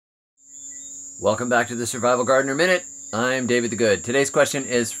Welcome back to the Survival Gardener Minute. I'm David the Good. Today's question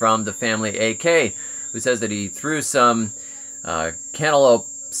is from the family AK, who says that he threw some cantaloupe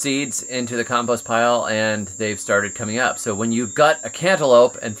seeds into the compost pile and they've started coming up. So when you gut a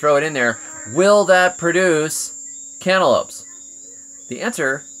cantaloupe and throw it in there, will that produce cantaloupes? The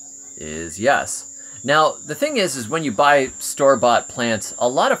answer is yes. Now, the thing is when you buy store-bought plants, a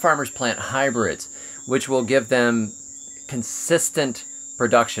lot of farmers plant hybrids, which will give them consistent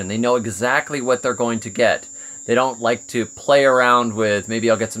production. They know exactly what they're going to get. They don't like to play around with,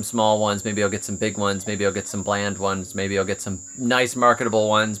 maybe I'll get some small ones, maybe I'll get some big ones, maybe I'll get some bland ones, maybe I'll get some nice marketable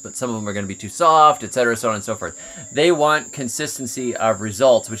ones, but some of them are going to be too soft, etc., so on and so forth. They want consistency of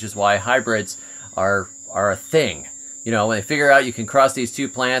results, which is why hybrids are a thing. You know, when they figure out you can cross these two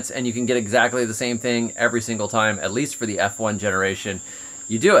plants and you can get exactly the same thing every single time, at least for the F1 generation,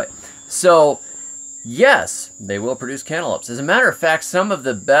 you do it. So yes, they will produce cantaloupes. As a matter of fact, some of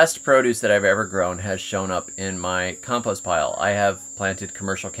the best produce that I've ever grown has shown up in my compost pile. I have planted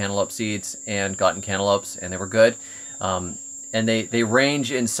commercial cantaloupe seeds and gotten cantaloupes, and they were good. And they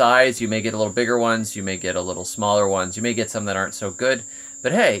range in size. You may get a little bigger ones. You may get a little smaller ones. You may get some that aren't so good.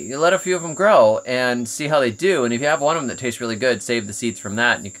 But hey, you let a few of them grow and see how they do. And if you have one of them that tastes really good, save the seeds from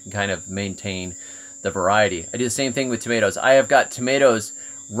that, and you can kind of maintain the variety. I do the same thing with tomatoes. I have got tomatoes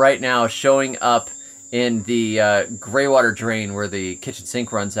right now showing up in the gray water drain where the kitchen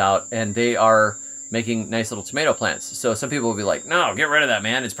sink runs out, and they are making nice little tomato plants. So some people will be like, no, get rid of that,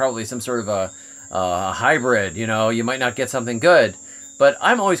 man. It's probably some sort of a hybrid, you know, you might not get something good. But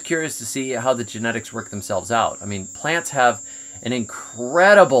I'm always curious to see how the genetics work themselves out. I mean, plants have an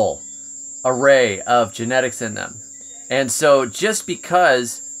incredible array of genetics in them. And so just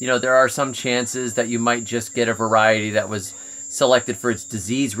because, you know, there are some chances that you might just get a variety that was selected for its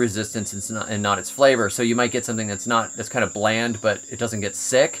disease resistance and not its flavor. So you might get something that's kind of bland, but it doesn't get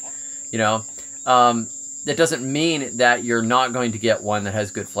sick, you know. That doesn't mean that you're not going to get one that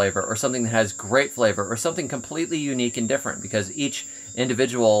has good flavor or something that has great flavor or something completely unique and different, because each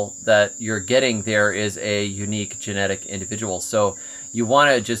individual that you're getting there is a unique genetic individual. So you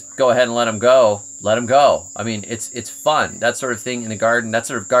want to just go ahead and let them go. Let them go. I mean, it's fun. That sort of thing in the garden, that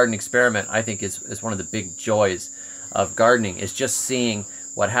sort of garden experiment, I think is one of the big joys of gardening, is just seeing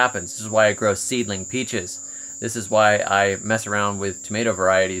what happens. This is why I grow seedling peaches. This is why I mess around with tomato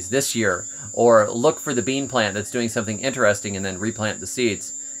varieties this year, or look for the bean plant that's doing something interesting and then replant the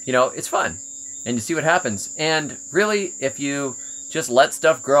seeds. You know, it's fun, and you see what happens. And really, if you just let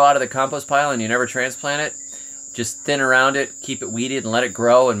stuff grow out of the compost pile and you never transplant it, just thin around it, keep it weeded and let it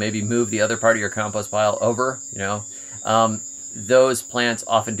grow, and maybe move the other part of your compost pile over, you know, those plants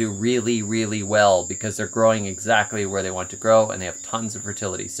often do really, really well because they're growing exactly where they want to grow and they have tons of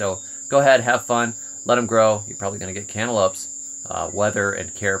fertility. So go ahead, have fun, let them grow. You're probably going to get cantaloupes, weather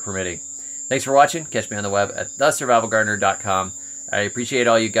and care permitting. Thanks for watching. Catch me on the web at thesurvivalgardener.com. I appreciate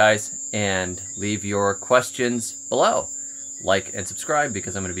all you guys, and leave your questions below. Like and subscribe,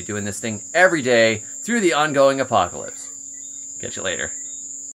 because I'm going to be doing this thing every day through the ongoing apocalypse. Catch you later.